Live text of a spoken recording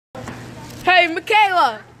Hey,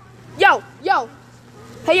 Michaela. Yo.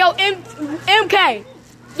 Hey, yo, MK.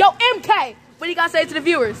 Yo, MK. What do you gotta say to the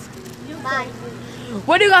viewers? Bye.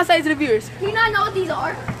 What do you gotta say to the viewers? Do you not know what these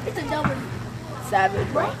are? It's a double. Savage,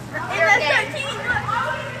 bro. I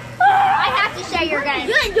have to share your game.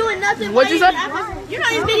 You ain't doing nothing. What'd you say? You're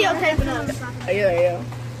not even videotaping us. Yeah.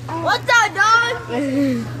 What's up, dog?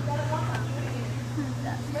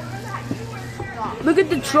 Look at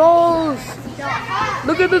the trolls.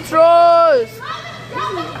 Look at the trolls.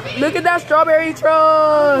 Look at that strawberry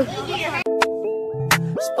troll.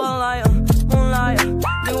 Spotlight, moonlight,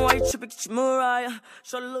 nigga, why you tripping? Get your Mariah.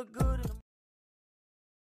 Try to look good.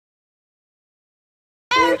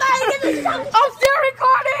 I'm still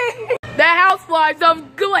recording. The housewives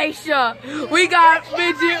of Glacier. We got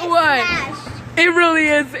midget one. It really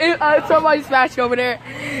is. Somebody smashed over there.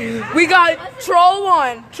 We got troll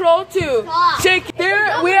 1, troll 2, chick.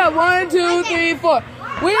 Here we have 1, 2, 3, 4.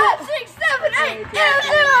 We have 6, 7, 8.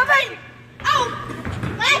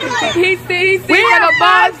 He's like a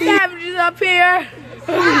bunch of savages up here.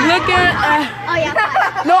 Looking. Oh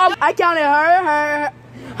yeah. No, I counted her,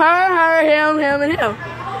 him, and him.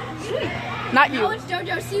 Not you.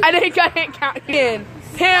 I didn't count him.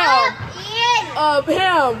 Him.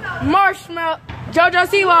 Marshmallow. JoJo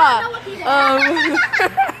Siwa.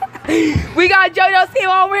 We got JoJo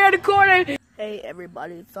Siwa over here in the corner. Hey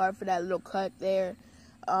everybody, sorry for that little cut there.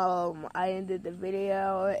 I ended the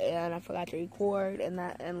video and I forgot to record, and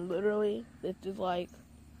literally this is like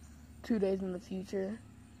 2 days in the future.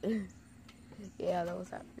 Yeah, that was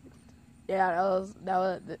happening. Yeah,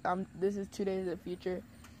 this is 2 days in the future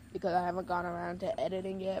because I haven't gone around to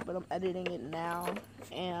editing yet, but I'm editing it now,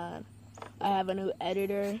 and I have a new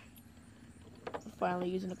editor. Finally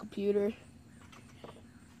using a computer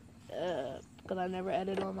because I never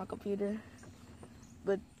edited on my computer.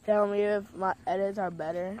 But tell me if my edits are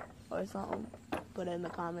better or something. Put it in the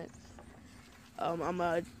comments. I'm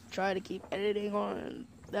gonna try to keep editing on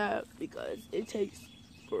that because it takes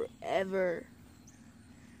forever.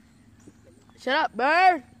 Shut up,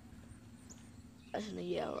 bird! I shouldn't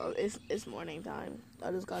yell. It's morning time.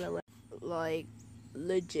 I just got around, like,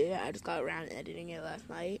 legit. I just got around editing it last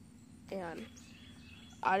night, and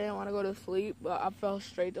I didn't want to go to sleep, but I fell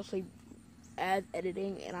straight to sleep as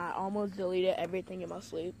editing, and I almost deleted everything in my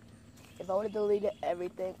sleep. If I would have deleted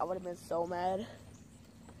everything, I would have been so mad.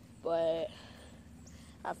 But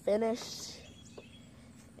I finished,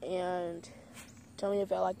 and tell me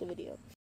if y'all liked the video.